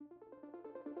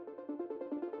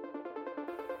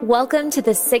Welcome to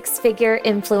the Six Figure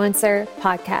Influencer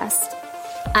Podcast.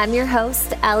 I'm your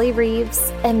host, Allie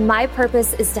Reeves, and my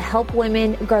purpose is to help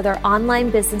women grow their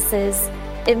online businesses,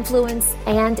 influence,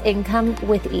 and income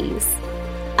with ease.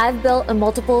 I've built a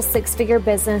multiple six-figure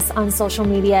business on social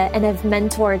media and have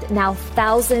mentored now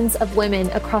thousands of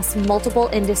women across multiple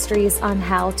industries on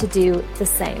how to do the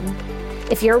same.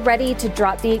 If you're ready to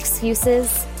drop the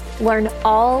excuses, learn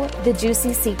all the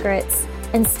juicy secrets,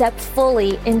 and step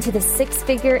fully into the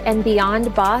six-figure and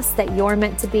beyond boss that you're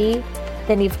meant to be,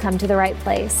 then you've come to the right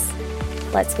place.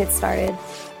 Let's get started.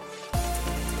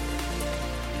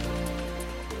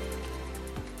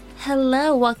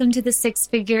 Hello, welcome to the Six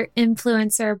Figure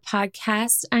Influencer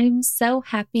Podcast. I'm so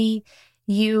happy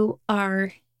you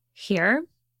are here.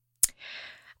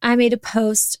 I made a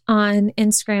post on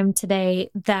Instagram today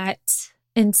that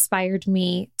inspired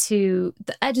me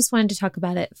I just wanted to talk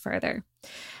about it further.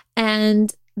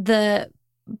 And the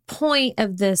point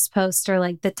of this post, or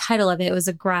like the title of it, was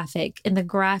a graphic. And the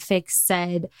graphic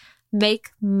said, make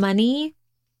money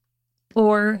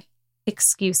or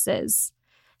excuses.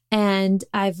 And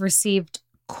I've received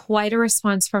quite a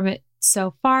response from it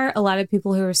so far. A lot of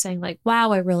people who are saying like,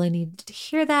 wow, I really needed to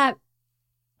hear that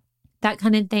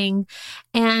kind of thing.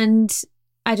 And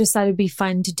I just thought it'd be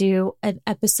fun to do an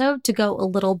episode to go a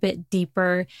little bit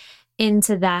deeper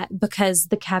into that because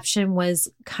the caption was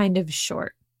kind of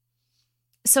short.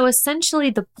 So essentially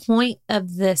the point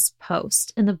of this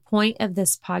post and the point of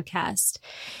this podcast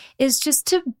is just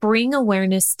to bring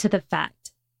awareness to the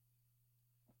fact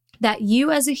that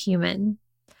you as a human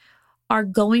are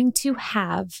going to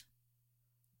have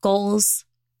goals,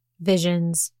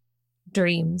 visions,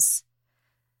 dreams,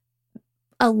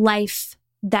 a life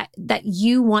that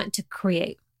you want to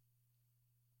create.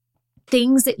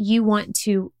 Things that you want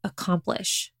to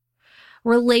accomplish,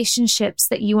 relationships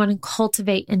that you want to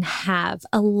cultivate and have,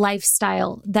 a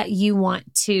lifestyle that you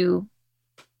want to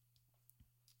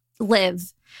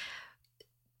live.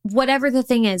 Whatever the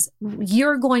thing is,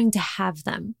 you're going to have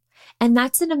them. And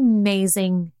that's an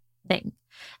amazing thing.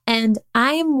 And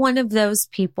I am one of those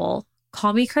people,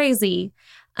 call me crazy.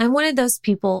 I'm one of those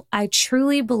people, I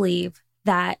truly believe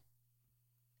that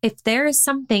if there is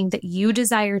something that you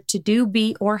desire to do,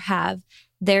 be, or have,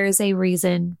 there is a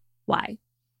reason why.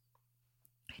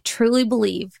 I truly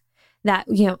believe that,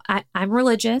 I'm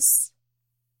religious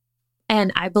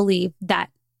and I believe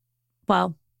that,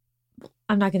 well,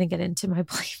 I'm not going to get into my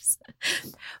beliefs,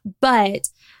 but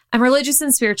I'm religious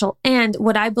and spiritual. And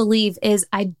what I believe is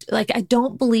I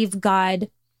don't believe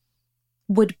God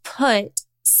would put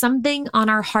something on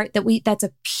our heart that's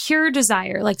a pure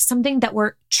desire, like something that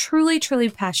we're truly, truly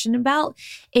passionate about,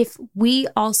 if we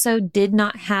also did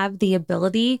not have the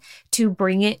ability to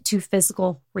bring it to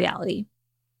physical reality.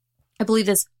 I believe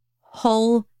this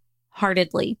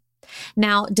wholeheartedly.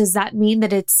 Now, does that mean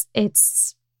that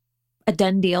it's a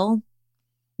done deal?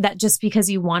 That just because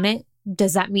you want it,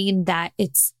 does that mean that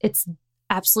it's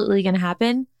absolutely going to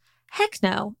happen? Heck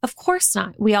no, of course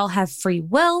not. We all have free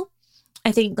will.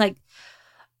 I think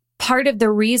part of the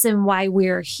reason why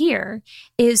we're here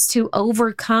is to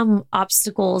overcome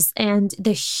obstacles and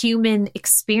the human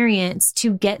experience,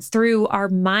 to get through our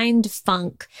mind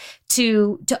funk,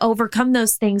 to overcome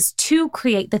those things, to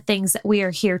create the things that we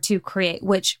are here to create,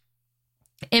 which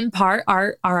in part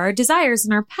are our desires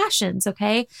and our passions,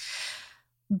 okay?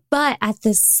 But at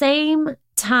the same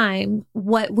time,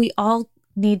 what we all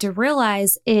need to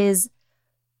realize is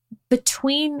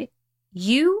between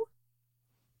you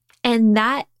and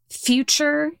that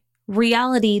future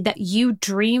reality that you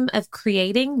dream of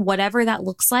creating, whatever that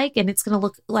looks like, and it's going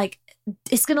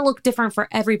to look different for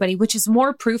everybody, which is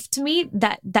more proof to me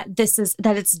that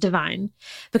it's divine,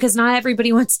 because not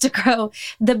everybody wants to grow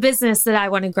the business that I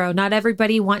want to grow. Not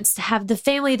everybody wants to have the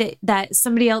family that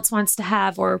somebody else wants to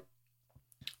have, or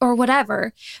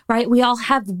whatever, right? We all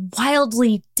have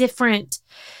wildly different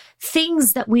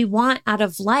things that we want out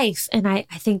of life. And I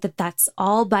think that that's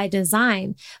all by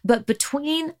design. But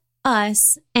between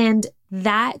us and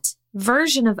that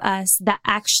version of us that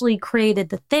actually created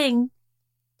the thing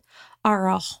are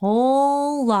a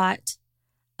whole lot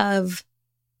of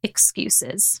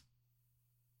excuses.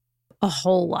 A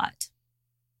whole lot.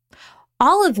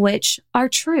 All of which are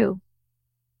true.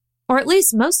 Or at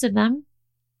least most of them,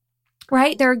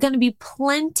 right? There are going to be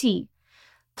plenty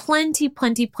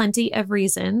of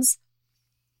reasons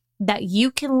that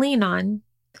you can lean on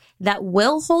that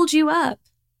will hold you up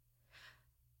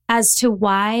as to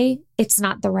why it's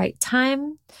not the right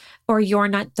time, or you're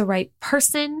not the right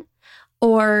person,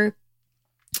 or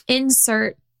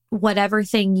insert whatever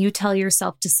thing you tell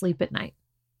yourself to sleep at night.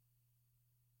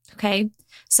 Okay.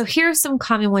 So here are some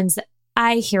common ones that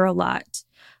I hear a lot.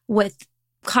 with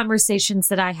conversations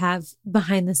that I have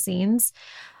behind the scenes.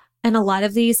 And a lot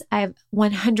of these I've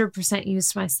 100%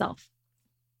 used myself.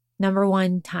 Number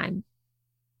one, time.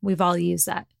 We've all used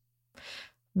that.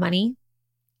 Money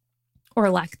or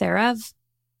lack thereof,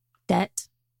 debt,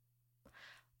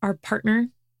 our partner,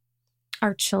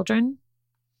 our children,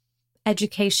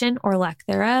 education or lack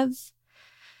thereof,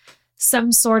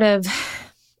 some sort of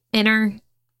inner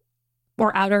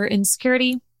or outer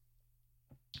insecurity,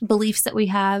 beliefs that we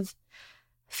have,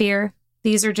 fear.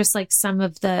 These are just like some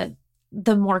of the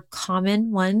more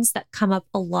common ones that come up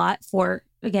a lot for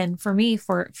me,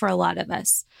 for a lot of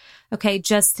us. Okay,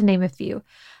 just to name a few.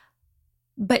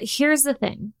 But here's the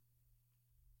thing.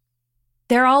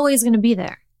 They're always going to be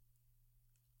there.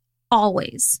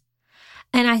 Always.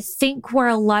 And I think where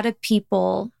a lot of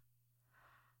people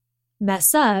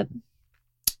mess up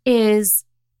is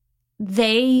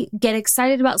they get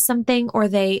excited about something, or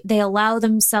they allow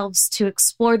themselves to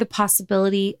explore the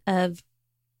possibility of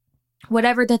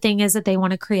whatever the thing is that they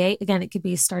want to create. Again, it could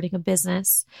be starting a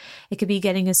business. It could be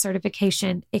getting a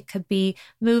certification. It could be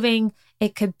moving.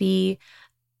 It could be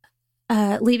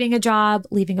leaving a job,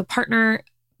 leaving a partner,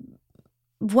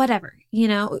 whatever,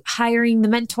 hiring the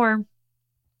mentor.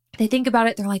 They think about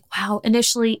it. They're like, wow,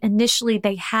 initially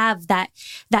they have that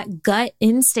gut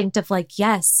instinct of like,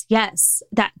 yes,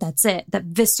 that's it. That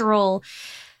visceral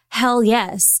hell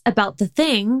yes about the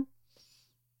thing.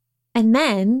 And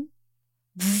then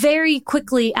very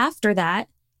quickly after that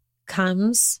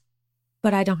comes,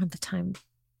 but I don't have the time.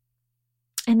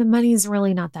 And the money's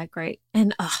really not that great.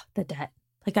 And the debt.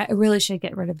 Like I really should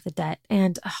get rid of the debt.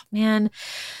 And man,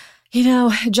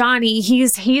 Johnny,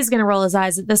 he's going to roll his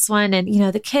eyes at this one. And,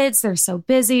 the kids, they're so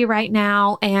busy right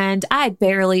now. And I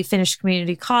barely finished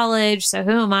community college. So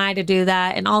who am I to do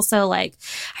that? And also like,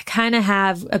 I kind of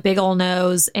have a big old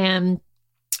nose and,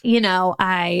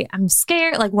 I'm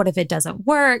scared. Like, what if it doesn't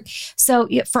work? So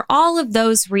for all of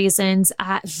those reasons,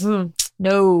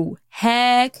 no,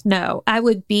 heck no, I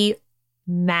would be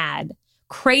mad,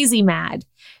 crazy mad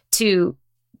to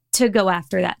go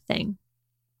after that thing.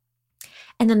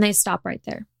 And then they stop right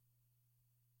there.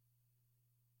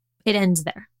 It ends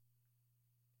there.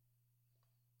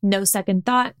 No second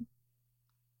thought.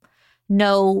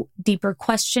 No deeper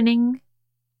questioning.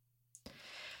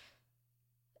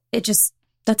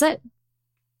 That's it.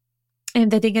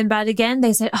 And they're thinking about it again.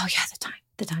 They said, oh yeah,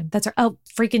 the time. That's right. Oh,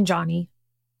 freaking Johnny.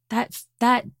 That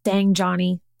dang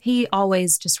Johnny. He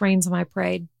always just rains on my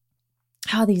parade.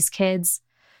 Oh, these kids.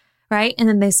 Right? And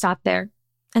then they stop there.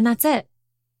 And that's it.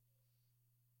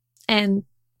 And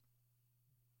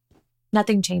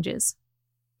nothing changes.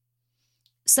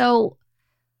 So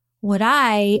what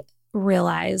I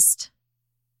realized,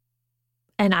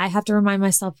 and I have to remind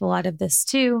myself a lot of this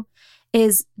too,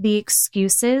 is the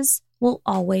excuses will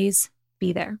always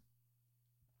be there,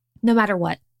 no matter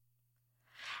what.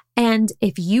 And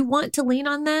if you want to lean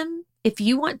on them, if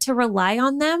you want to rely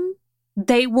on them,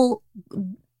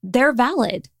 they're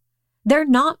valid. They're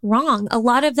not wrong. A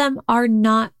lot of them are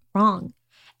not wrong.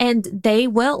 And they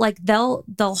will,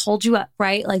 they'll hold you up,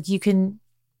 right? Like you can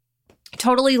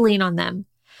totally lean on them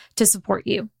to support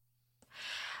you.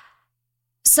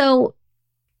 So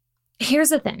here's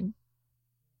the thing.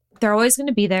 They're always going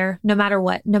to be there no matter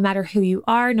what, no matter who you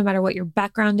are, no matter what your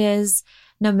background is,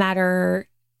 no matter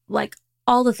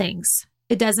all the things.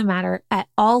 It doesn't matter. At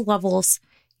all levels,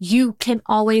 you can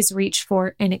always reach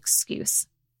for an excuse.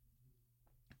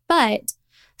 But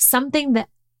something that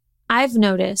I've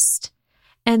noticed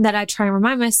and that I try and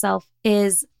remind myself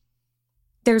is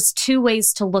there's two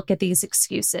ways to look at these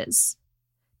excuses.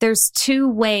 There's two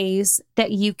ways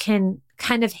that you can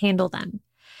kind of handle them.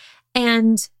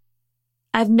 And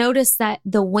I've noticed that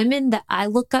the women that I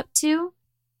look up to,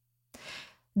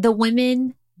 the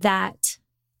women that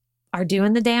are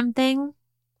doing the damn thing,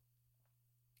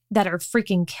 that are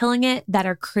freaking killing it, that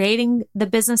are creating the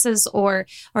businesses or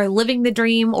living the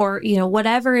dream or,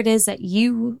 whatever it is that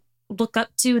you look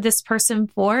up to this person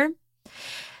for,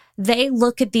 they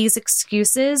look at these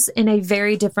excuses in a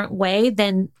very different way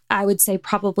than I would say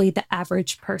probably the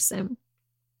average person.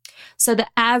 So the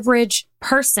average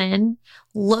person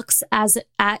looks at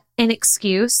an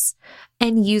excuse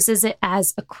and uses it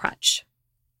as a crutch,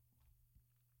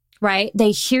 right?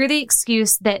 They hear the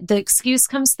excuse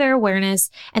comes to their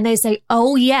awareness and they say,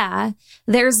 oh yeah,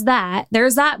 there's that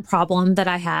problem that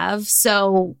I have.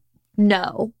 So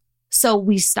no. So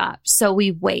we stop. So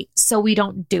we wait. So we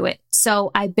don't do it. So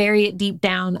I bury it deep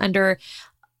down under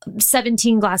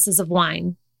 17 glasses of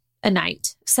wine a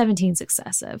night. 17's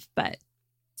excessive, but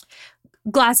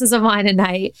glasses of wine a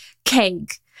night,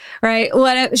 cake, right?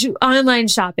 What online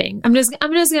shopping. I'm just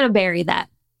going to bury that.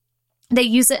 They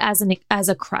use it as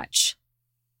a crutch.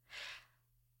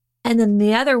 And then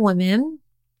the other women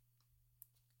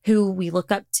who we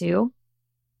look up to,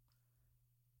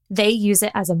 they use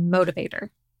it as a motivator,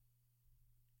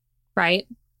 right?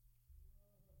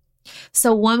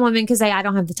 So one woman could say, I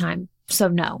don't have the time, so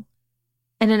no.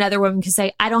 And another woman could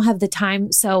say, I don't have the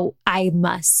time, so I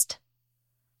must.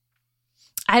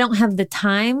 I don't have the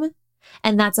time,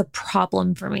 and that's a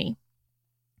problem for me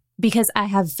because I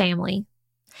have family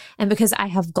and because I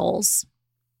have goals.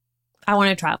 I want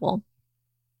to travel.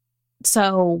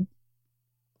 So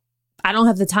I don't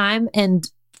have the time, and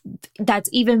that's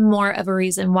even more of a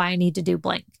reason why I need to do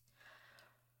blank.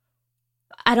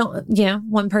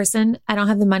 One person, I don't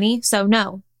have the money, so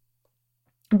no.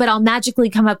 But I'll magically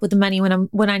come up with the money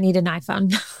when I need an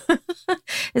iPhone.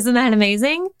 Isn't that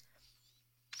amazing?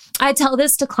 I tell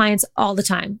this to clients all the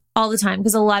time,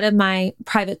 because a lot of my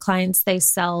private clients, they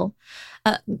sell,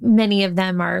 many of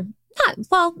them are not,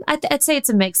 well, I'd say it's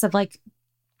a mix of like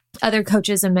other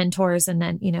coaches and mentors and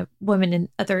then, women in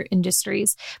other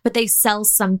industries, but they sell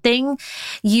something.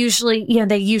 Usually,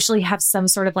 they usually have some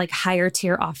sort of like higher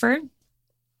tier offer.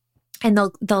 And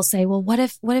they'll say, well, what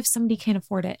if somebody can't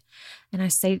afford it? And I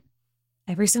say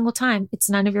every single time, it's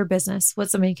none of your business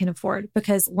what somebody can afford.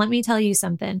 Because let me tell you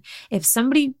something, if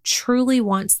somebody truly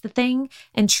wants the thing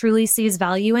and truly sees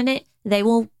value in it, they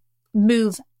will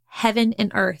move heaven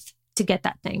and earth to get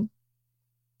that thing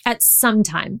at some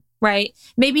time, right?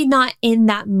 Maybe not in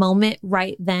that moment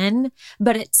right then,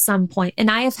 but at some point. And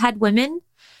I have had women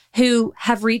who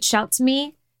have reached out to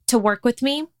me to work with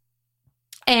me.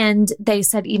 And they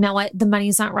said, you know what, the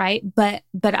money's not right, but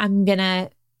I'm going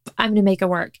to make it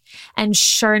work. And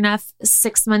sure enough,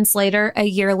 6 months later, a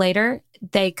year later,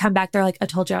 they come back. They're like, I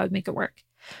told you I would make it work.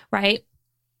 Right.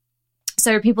 So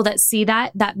there are people that see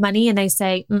that money and they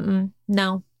say,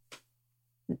 no,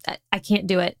 I can't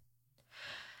do it.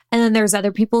 And then there's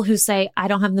other people who say, I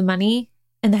don't have the money.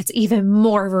 And that's even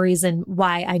more of a reason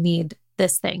why I need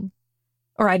this thing,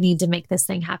 or I need to make this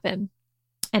thing happen.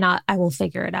 And I will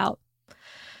figure it out.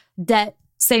 Debt,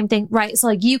 same thing, right? So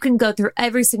like you can go through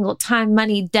every single time: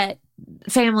 money, debt,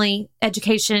 family,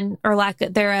 education, or lack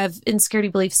thereof, insecurity,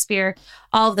 belief, fear,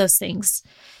 all of those things.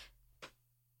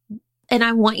 And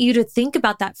I want you to think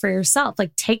about that for yourself.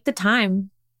 Like take the time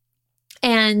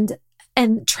and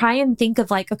try and think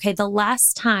of like, okay, the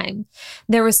last time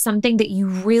there was something that you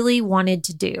really wanted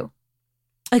to do.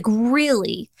 Like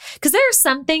really, because there are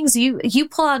some things you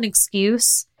pull out an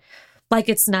excuse like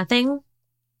it's nothing,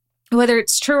 whether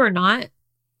it's true or not.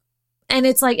 And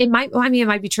it's like, it might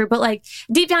be true, but like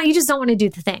deep down, you just don't want to do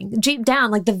the thing. Deep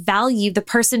down, like the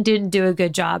person didn't do a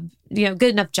good job, good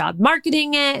enough job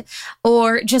marketing it,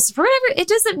 or just for whatever, it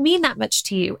doesn't mean that much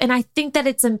to you. And I think that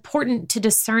it's important to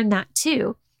discern that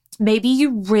too. Maybe you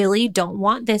really don't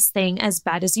want this thing as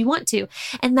bad as you want to.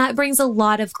 And that brings a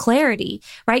lot of clarity,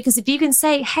 right? Because if you can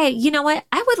say, hey, you know what?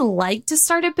 I would like to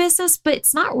start a business, but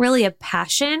it's not really a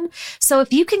passion. So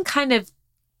if you can kind of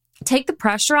take the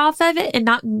pressure off of it and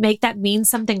not make that mean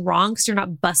something wrong because you're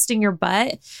not busting your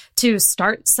butt to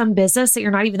start some business that you're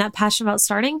not even that passionate about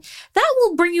starting, that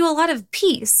will bring you a lot of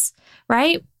peace,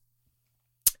 right?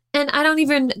 And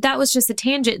that was just a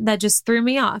tangent that just threw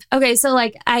me off. Okay, so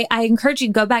like I encourage you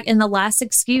to go back, and the last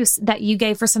excuse that you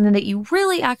gave for something that you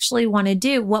really actually want to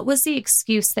do, what was the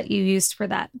excuse that you used for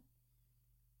that?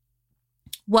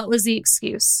 What was the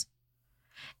excuse?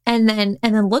 And then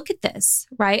look at this,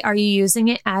 right? Are you using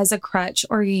it as a crutch,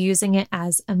 or are you using it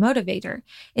as a motivator?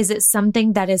 Is it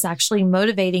something that is actually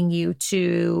motivating you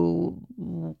to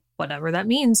whatever that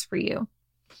means for you?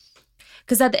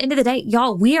 Because at the end of the day,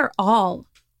 y'all, we are all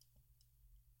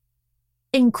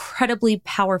incredibly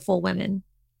powerful women.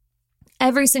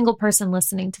 Every single person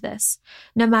listening to this,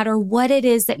 no matter what it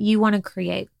is that you want to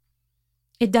create,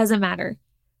 it doesn't matter.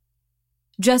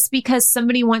 Just because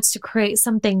somebody wants to create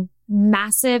something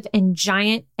massive and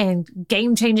giant and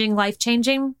game-changing,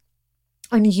 life-changing,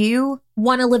 and you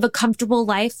want to live a comfortable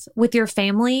life with your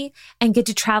family and get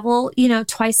to travel,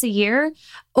 twice a year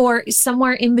or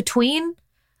somewhere in between,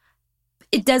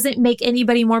 it doesn't make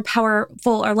anybody more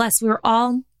powerful or less. We're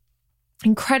all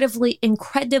incredibly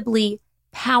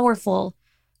powerful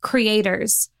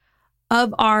creators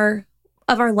of our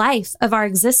life, of our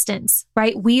existence,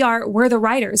 right? We're the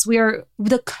writers. We are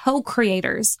the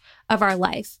co-creators of our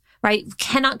life, right? We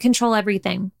cannot control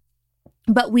everything,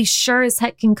 but we sure as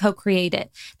heck can co-create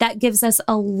it. That gives us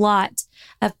a lot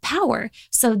of power.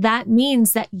 So that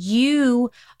means that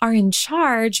you are in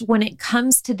charge when it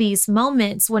comes to these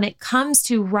moments, when it comes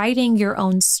to writing your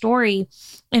own story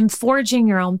and forging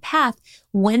your own path.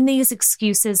 When these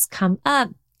excuses come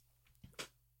up,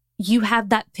 you have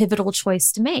that pivotal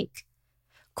choice to make.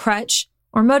 crutch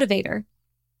or motivator.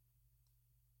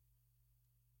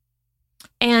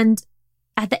 And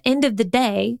at the end of the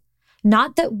day,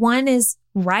 not that one is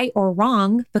right or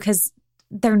wrong, because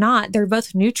they're not, they're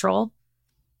both neutral.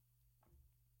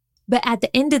 But at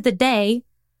the end of the day,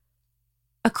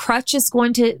 a crutch is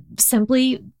going to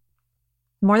simply,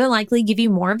 more than likely, give you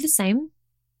more of the same,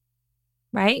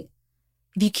 right?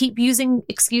 If you keep using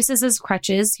excuses as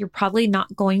crutches, you're probably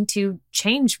not going to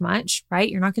change much, right?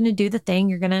 You're not going to do the thing.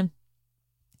 You're going to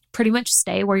pretty much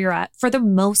stay where you're at for the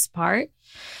most part.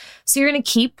 So you're going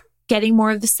to keep getting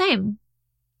more of the same.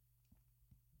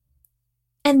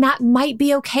 And that might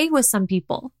be okay with some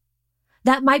people.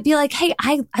 That might be like, hey,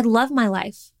 I love my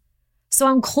life, so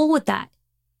I'm cool with that.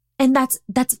 And that's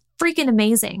freaking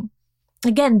amazing.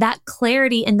 Again, that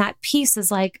clarity and that peace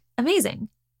is like amazing.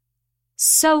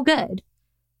 So good.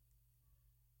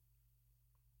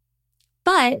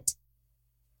 But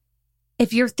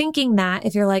if you're thinking that,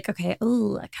 if you're like, okay,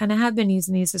 I kind of have been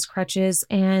using these as crutches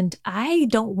and I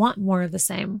don't want more of the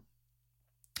same.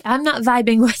 I'm not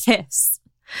vibing with this.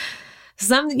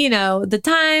 The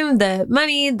time, the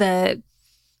money,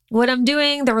 what I'm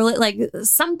doing,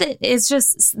 something is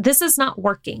just, this is not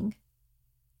working.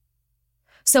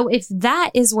 So if that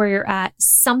is where you're at,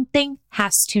 something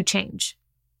has to change.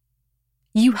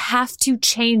 You have to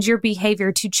change your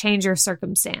behavior to change your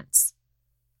circumstance.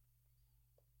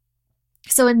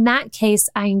 So in that case,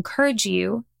 I encourage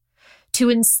you to,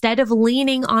 instead of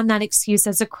leaning on that excuse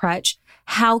as a crutch,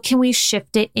 how can we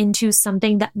shift it into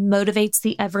something that motivates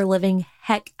the ever-living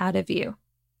heck out of you?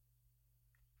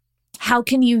 How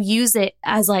can you use it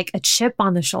as like a chip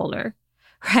on the shoulder,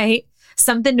 right?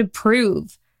 Something to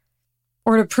prove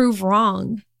or to prove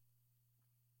wrong.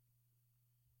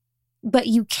 But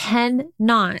you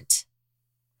cannot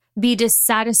be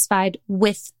dissatisfied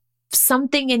with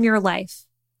something in your life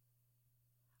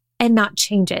and not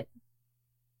change it.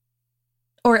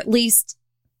 Or at least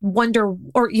wonder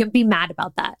or be mad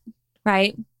about that,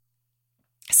 right?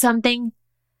 Something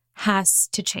has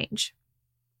to change.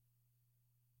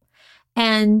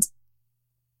 And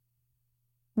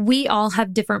we all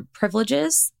have different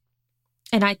privileges.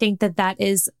 And I think that that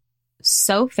is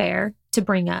so fair to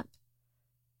bring up.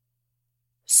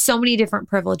 So many different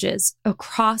privileges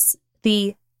across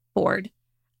the board.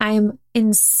 I am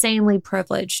insanely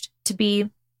privileged to be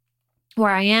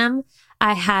where I am.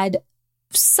 I had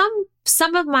some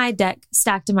of my deck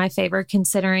stacked in my favor,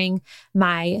 considering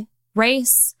my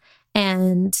race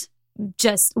and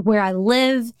just where I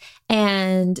live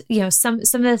and, some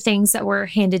of the things that were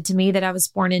handed to me that I was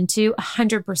born into.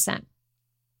 100%.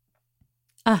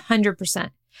 100%.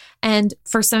 And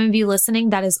for some of you listening,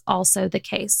 that is also the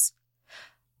case.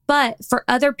 But for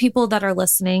other people that are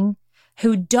listening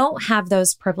who don't have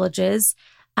those privileges,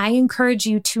 I encourage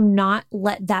you to not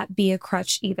let that be a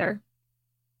crutch either.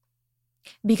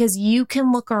 Because you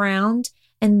can look around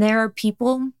and there are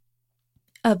people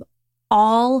of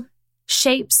all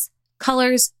shapes,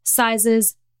 colors,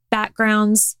 sizes,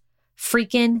 backgrounds,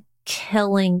 freaking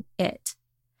killing it.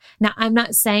 Now, I'm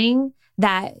not saying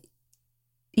that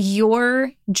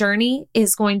your journey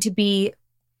is going to be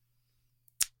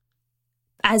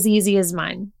as easy as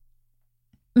mine.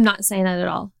 I'm not saying that at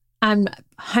all. I'm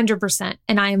 100%.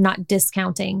 And I am not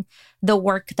discounting the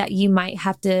work that you might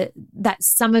have to, that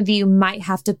some of you might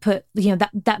have to put,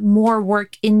 that more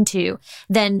work into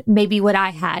than maybe what I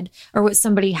had or what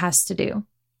somebody has to do.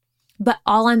 But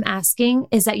all I'm asking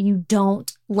is that you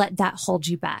don't let that hold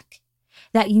you back.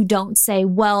 That you don't say,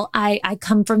 well, I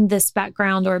come from this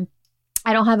background, or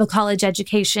I don't have a college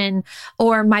education,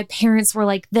 or my parents were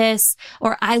like this,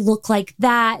 or I look like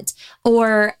that,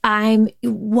 or I'm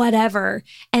whatever,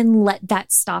 and let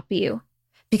that stop you.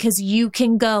 Because you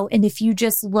can go, and if you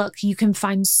just look, you can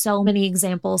find so many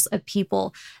examples of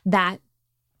people that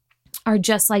are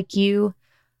just like you,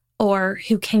 or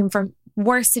who came from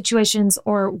worse situations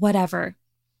or whatever,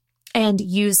 and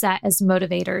use that as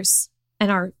motivators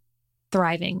and are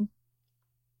thriving.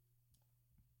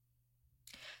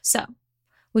 So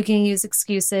we can use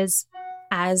excuses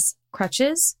as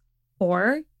crutches,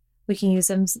 or we can use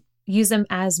them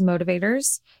as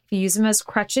motivators. If you use them as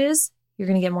crutches, you're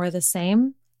going to get more of the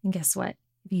same. And guess what?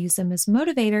 If you use them as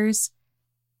motivators,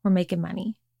 we're making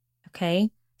money.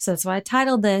 Okay. So that's why I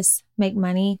titled this, Make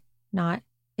Money, Not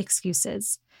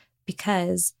Excuses.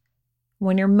 Because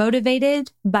when you're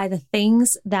motivated by the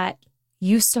things that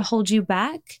used to hold you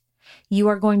back, you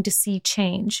are going to see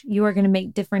change. You are going to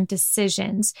make different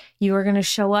decisions. You are going to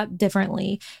show up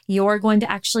differently. You are going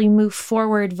to actually move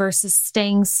forward versus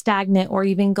staying stagnant or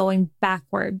even going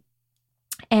backward.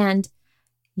 And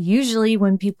usually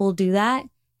when people do that,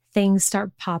 things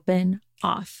start popping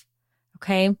off.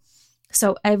 Okay.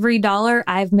 So every dollar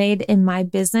I've made in my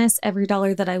business, every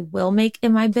dollar that I will make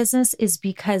in my business is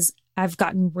because I've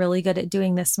gotten really good at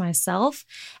doing this myself.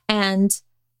 And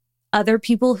other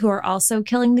people who are also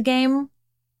killing the game,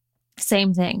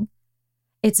 same thing.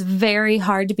 It's very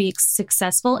hard to be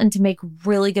successful and to make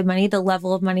really good money, the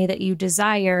level of money that you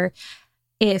desire,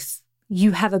 if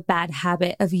you have a bad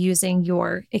habit of using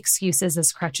your excuses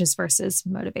as crutches versus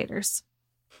motivators.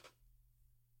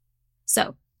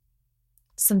 So,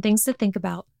 some things to think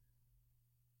about.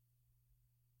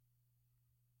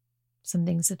 Some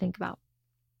things to think about.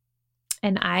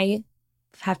 And I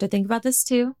have to think about this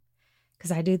too,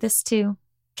 because I do this too.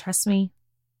 Trust me.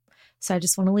 So I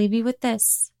just want to leave you with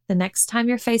this. The next time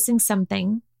you're facing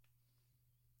something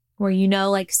where you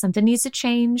know like something needs to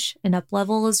change, an up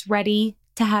level is ready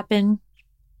to happen,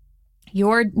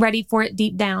 you're ready for it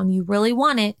deep down, you really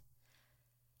want it,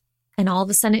 and all of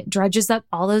a sudden it dredges up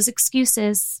all those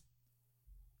excuses,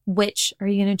 which are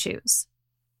you going to choose?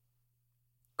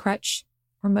 Crutch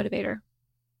or motivator?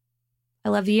 I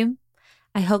love you.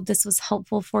 I hope this was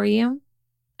helpful for you.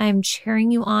 I am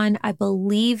cheering you on. I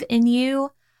believe in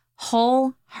you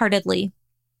wholeheartedly.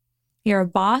 You're a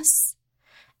boss.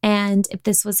 And if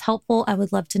this was helpful, I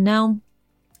would love to know.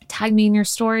 Tag me in your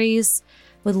stories.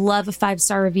 Would love a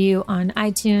 5-star review on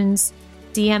iTunes.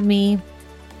 DM me.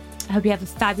 I hope you have a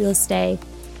fabulous day.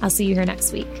 I'll see you here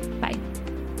next week. Bye.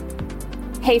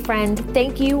 Hey friend,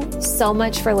 thank you so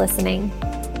much for listening.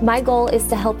 My goal is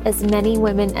to help as many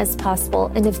women as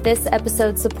possible, and if this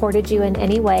episode supported you in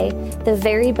any way, the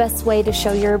very best way to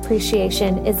show your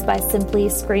appreciation is by simply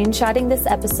screenshotting this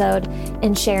episode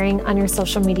and sharing on your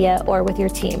social media or with your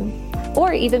team.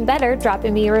 Or even better,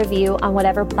 dropping me a review on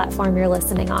whatever platform you're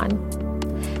listening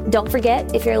on. Don't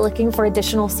forget, if you're looking for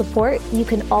additional support, you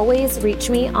can always reach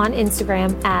me on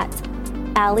Instagram at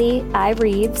Allie I.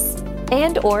 Reeves,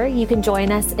 and/or you can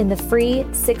join us in the free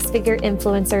 6-Figure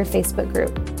Influencer Facebook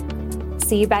group.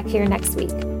 See you back here next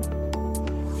week.